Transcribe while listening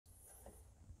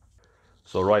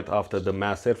So right after the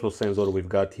mass airflow sensor, we've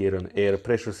got here an air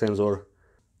pressure sensor.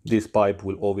 This pipe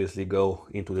will obviously go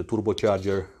into the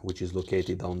turbocharger, which is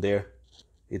located down there.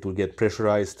 It will get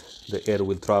pressurized, the air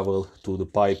will travel to the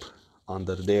pipe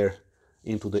under there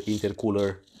into the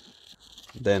intercooler,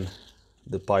 then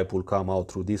the pipe will come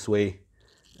out through this way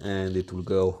and it will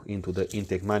go into the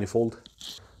intake manifold.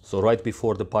 So right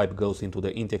before the pipe goes into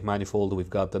the intake manifold, we've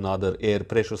got another air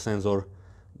pressure sensor.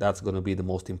 That's going to be the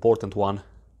most important one.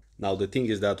 Now the thing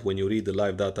is that when you read the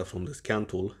live data from the scan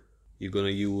tool, you're going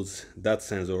to use that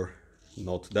sensor,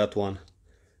 not that one,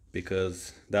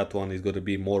 because that one is going to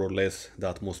be more or less the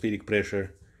atmospheric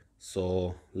pressure.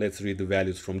 So let's read the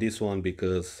values from this one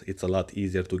because it's a lot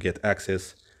easier to get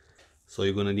access. So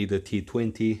you're going to need a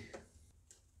T20,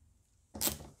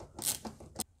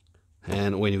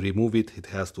 and when you remove it, it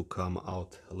has to come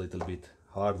out a little bit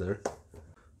harder.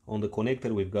 On the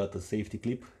connector we've got a safety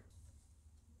clip.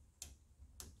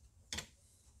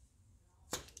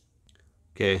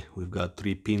 Okay, we've got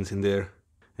 3 pins in there,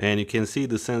 and you can see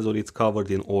the sensor is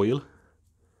covered in oil,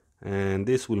 and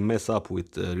this will mess up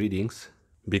with the readings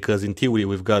because in theory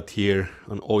we've got here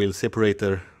an oil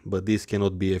separator, but this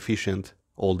cannot be efficient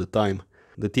all the time.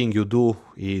 The thing you do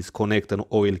is connect an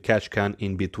oil catch can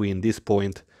in between this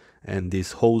point and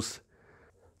this hose.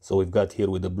 So we've got here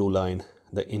with the blue line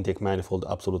the intake manifold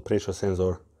absolute pressure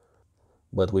sensor,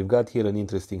 but we've got here an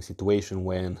interesting situation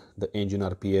when the engine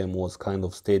RPM was kind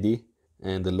of steady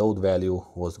and the load value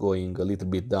was going a little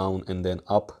bit down and then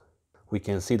up. We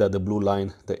can see that the blue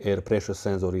line, the air pressure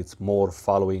sensor, is more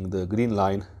following the green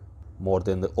line more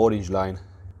than the orange line.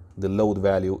 The load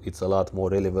value, it's a lot more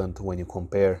relevant when you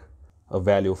compare a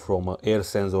value from an air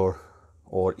sensor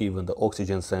or even the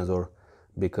oxygen sensor,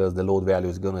 because the load value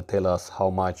is going to tell us how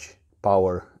much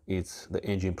power it's the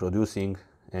engine producing,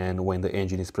 and when the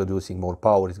engine is producing more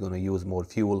power, it's going to use more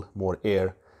fuel, more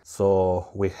air. So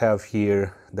we have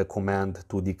here the command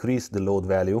to decrease the load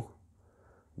value,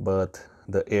 but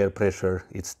the air pressure,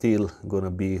 it's still going to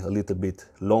be a little bit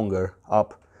longer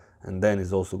up, and then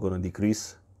it's also going to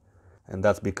decrease, and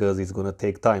that's because it's going to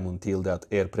take time until that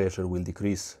air pressure will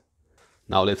decrease.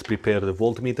 Now let's prepare the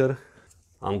voltmeter.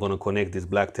 I'm going to connect this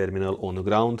black terminal on the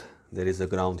ground. There is a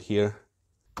ground here.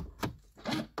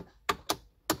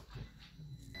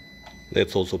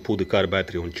 Let's also put the car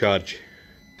battery on charge.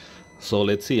 So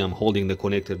let's see, I'm holding the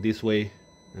connector this way,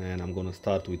 and I'm gonna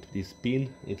start with this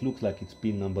pin. It looks like it's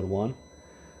pin number 1,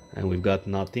 and we've got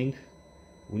nothing.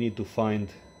 We need to find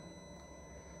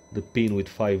the pin with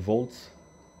 5 volts,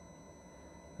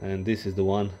 and this is the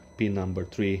one. Pin number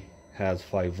 3 has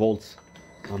 5 volts.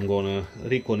 I'm gonna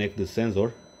reconnect the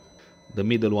sensor. The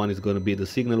middle one is gonna be the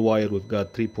signal wire. We've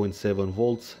got 3.7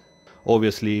 volts.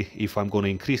 Obviously, if I'm gonna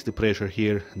increase the pressure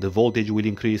here, the voltage will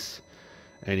increase,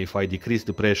 and if I decrease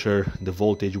the pressure, the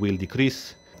voltage will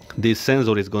decrease. This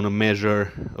sensor is going to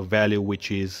measure a value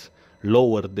which is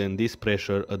lower than this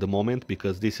pressure at the moment,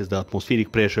 because this is the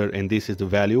atmospheric pressure and this is the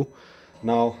value.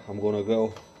 Now I'm going to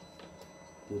go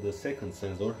to the second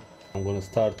sensor. I'm going to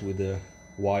start with the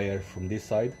wire from this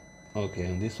side. Okay,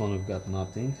 on this one we've got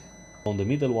nothing. On the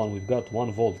middle one we've got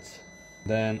 1 volt.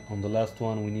 Then on the last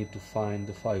one we need to find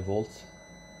the 5 volts.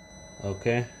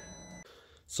 Okay.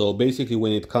 So basically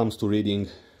when it comes to reading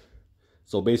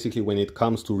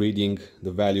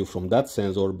the value from that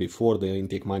sensor before the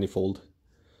intake manifold,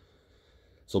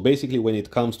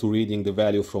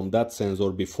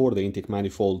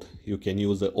 you can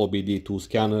use the OBD2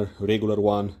 scanner, regular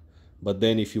one. But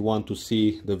then if you want to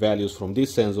see the values from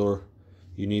this sensor,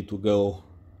 you need to go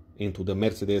into the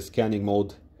Mercedes scanning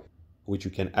mode, which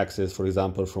you can access, for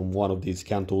example, from one of these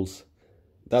scan tools.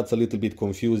 That's a little bit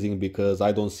confusing because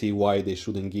I don't see why they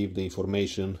shouldn't give the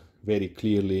information very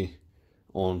clearly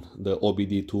on the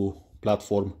OBD2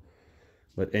 platform.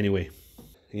 But anyway,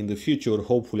 in the future,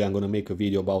 hopefully I'm going to make a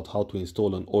video about how to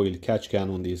install an oil catch can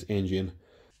on this engine.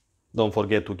 Don't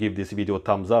forget to give this video a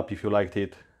thumbs up if you liked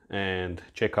it, and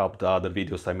check out the other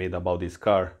videos I made about this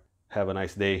car. Have a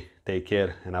nice day, take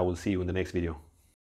care, and I will see you in the next video.